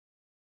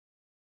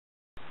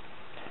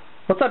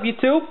What's up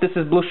YouTube? This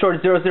is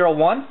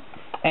BlueShort001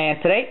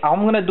 and today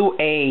I'm gonna do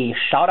a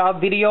shout out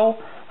video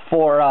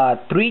for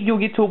 3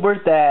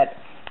 Yugitubers that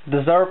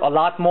deserve a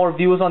lot more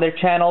views on their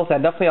channels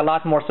and definitely a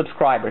lot more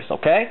subscribers,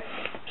 okay?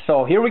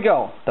 So here we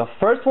go. The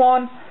first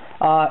one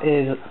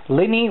is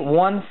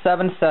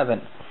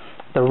Linny177.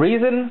 The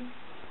reason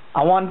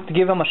I wanted to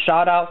give him a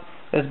shout out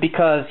is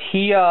because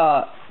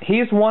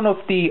he's one of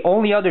the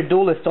only other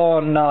duelists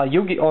on in the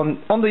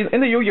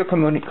Yu-Gi-Oh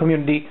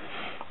community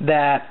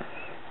that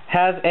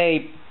has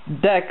a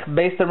deck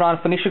based around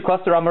Phoenician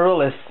Cluster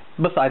Amaryllis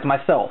besides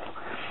myself.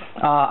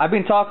 I've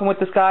been talking with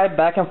this guy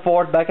back and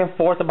forth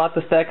about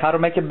this deck, how to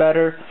make it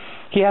better.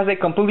 He has a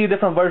completely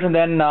different version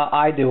than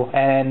I do,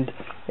 and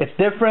it's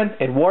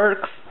different, it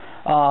works.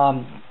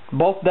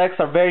 Both decks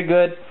are very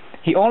good.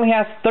 He only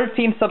has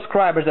 13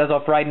 subscribers as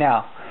of right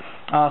now.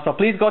 So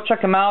please go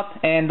check him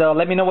out and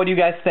let me know what you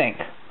guys think.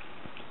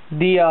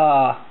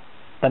 The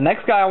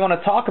next guy I want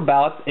to talk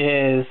about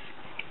is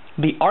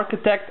the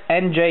Architect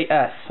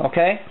NJS,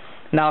 okay?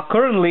 Now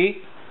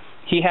currently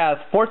he has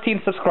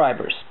 14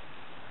 subscribers.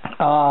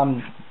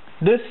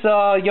 This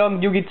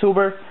young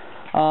Yugituber,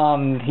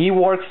 he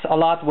works a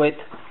lot with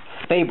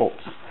Fables.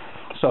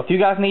 So if you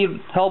guys need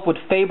help with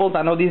Fables,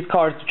 I know these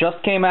cards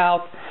just came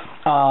out.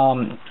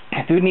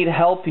 If you need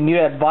help, you need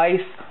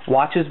advice,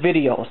 watch his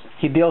videos.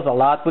 He deals a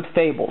lot with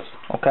Fables,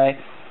 okay?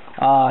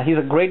 He's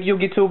a great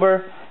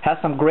Yugituber, has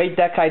some great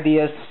deck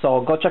ideas,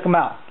 so go check him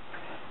out.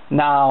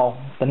 Now,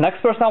 the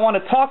next person I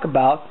want to talk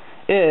about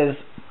is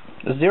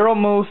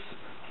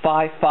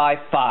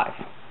ZeroMoose555.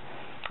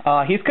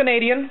 He's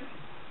Canadian.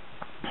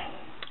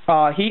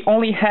 He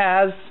only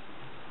has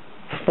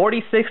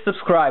 46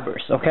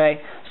 subscribers,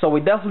 okay? So we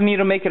definitely need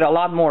to make it a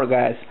lot more,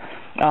 guys.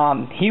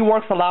 He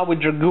works a lot with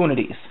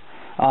Dragoonities.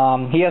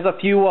 He has a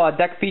few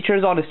deck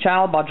features on his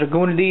channel about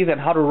Dragoonities and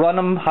how to run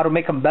them, how to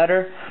make them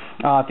better.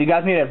 If you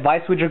guys need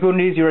advice with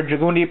Dragoonities, you're a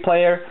Dragoonity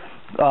player,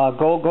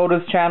 go to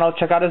his channel,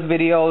 check out his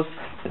videos,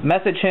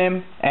 message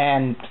him,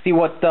 and see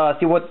what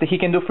he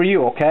can do for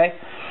you, okay?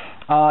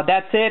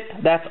 That's it.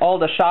 That's all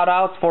the shout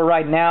outs for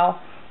right now.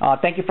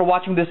 Thank you for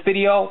watching this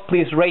video.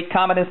 Please rate,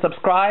 comment, and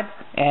subscribe,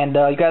 and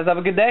you guys have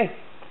a good day.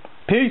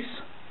 Peace.